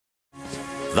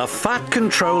The Fat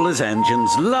Controller's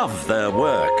engines love their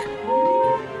work.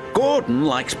 Gordon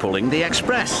likes pulling the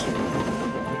express.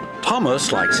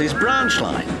 Thomas likes his branch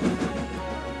line.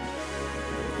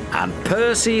 And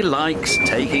Percy likes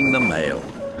taking the mail.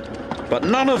 But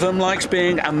none of them likes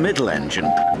being a middle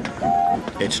engine.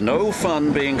 It's no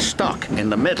fun being stuck in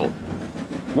the middle.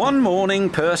 One morning,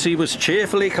 Percy was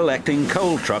cheerfully collecting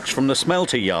coal trucks from the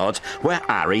smelter yards where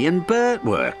Harry and Bert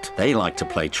worked. They like to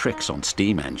play tricks on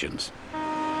steam engines.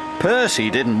 Percy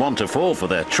didn't want to fall for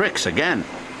their tricks again.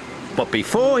 But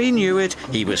before he knew it,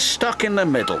 he was stuck in the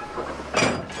middle.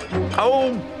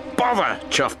 "Oh, bother,"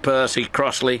 chuffed Percy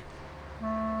crossly.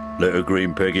 "Little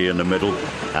green piggy in the middle,"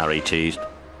 Harry teased.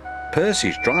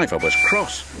 Percy's driver was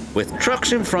cross. With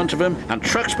trucks in front of him and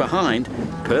trucks behind,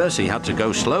 Percy had to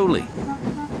go slowly.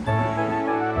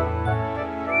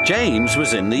 James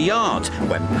was in the yard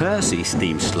when Percy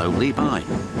steamed slowly by.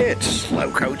 "It's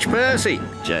Slow Coach Percy,"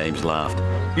 James laughed.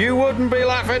 "You wouldn't be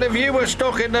laughing if you were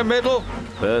stuck in the middle."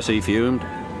 Percy fumed,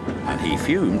 and he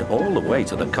fumed all the way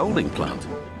to the coaling plant.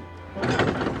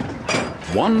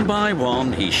 One by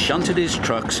one, he shunted his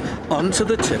trucks onto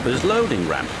the tipper's loading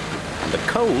ramp, and the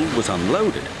coal was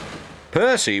unloaded.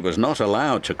 Percy was not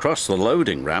allowed to cross the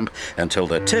loading ramp until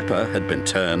the tipper had been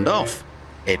turned off.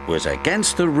 It was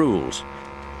against the rules.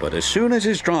 But as soon as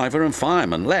his driver and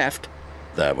fireman left,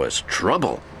 there was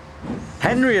trouble.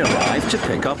 Henry arrived to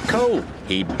pick up coal.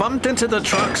 He bumped into the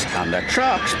trucks, and the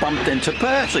trucks bumped into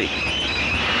Percy.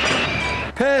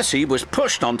 Percy was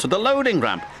pushed onto the loading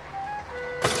ramp.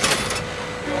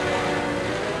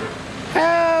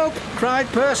 "Help!"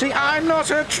 cried Percy. "I'm not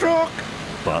a truck!"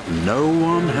 But no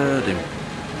one heard him.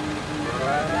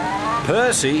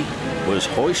 Percy was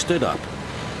hoisted up,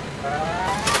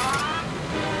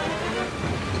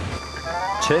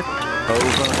 tipped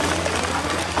over,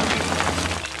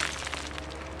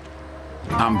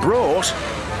 and brought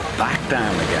back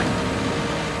down again.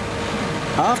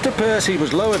 After Percy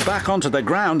was lowered back onto the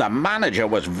ground, the manager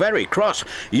was very cross.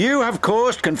 "You have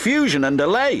caused confusion and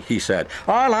delay," he said.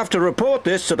 "I'll have to report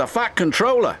this to the Fat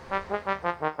Controller."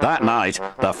 That night,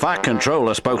 the Fat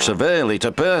Controller spoke severely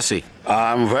to Percy.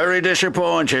 "I'm very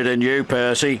disappointed in you,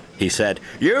 Percy," he said.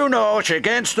 "You know it's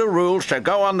against the rules to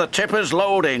go on the tipper's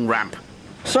loading ramp."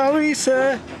 "Sorry,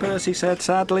 sir," Percy said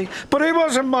sadly, "but it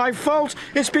wasn't my fault.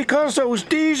 It's because those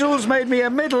diesels made me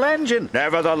a middle engine."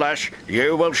 "Nevertheless,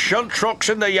 you will shunt trucks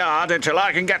in the yard until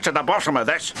I can get to the bottom of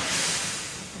this."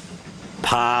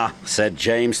 "Pa," said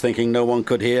James, thinking no one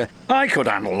could hear, "I could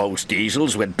handle those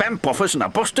diesels with bent buffers and a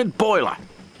busted boiler."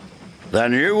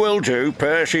 "Then you will do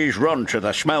Percy's run to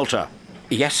the smelter."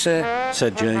 "Yes, sir,"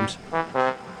 said James.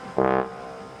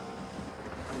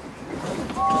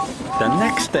 The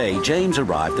next day, James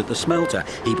arrived at the smelter.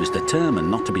 He was determined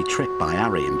not to be tricked by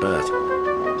Harry and Bert.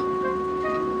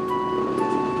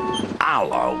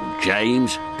 "Hello,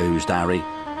 James," oozed Harry.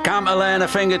 "Can't I learn a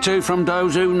thing or two from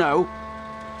those who know?"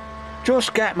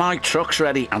 "Just get my trucks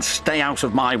ready and stay out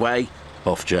of my way,"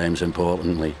 puffed James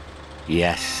importantly.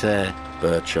 "Yes, sir,"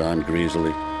 Bert chimed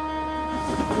greasily.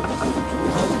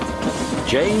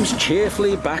 James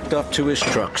cheerfully backed up to his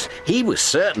trucks. He was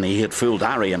certain he had fooled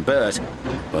Harry and Bert,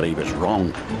 but he was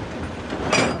wrong.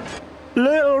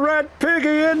 "Little red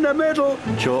piggy in the middle,"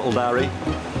 chortled Harry.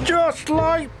 "Just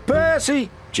like Percy,"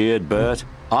 jeered Bert.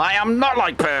 "I am not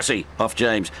like Percy," huffed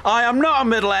James. "I am not a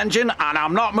middle engine, and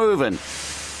I'm not moving."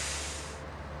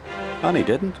 And he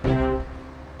didn't.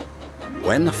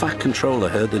 When the Fat Controller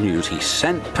heard the news, he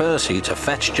sent Percy to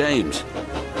fetch James.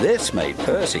 This made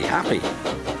Percy happy.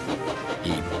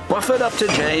 He buffered up to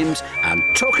James and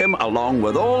took him along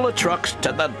with all the trucks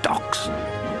to the docks.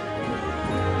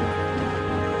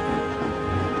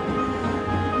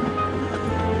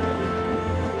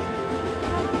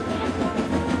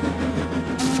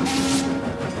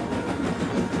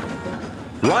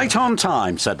 "Right on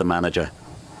time," said the manager.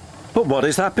 "But what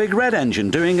is that big red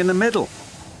engine doing in the middle?"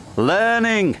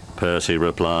 "Learning," Percy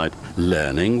replied.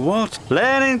 "Learning what?"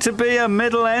 "Learning to be a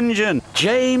middle engine."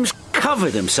 James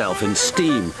covered himself in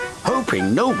steam,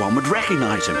 hoping no one would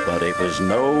recognize him. But it was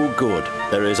no good.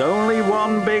 There is only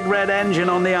one big red engine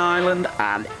on the island,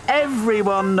 and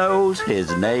everyone knows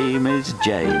his name is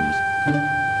James.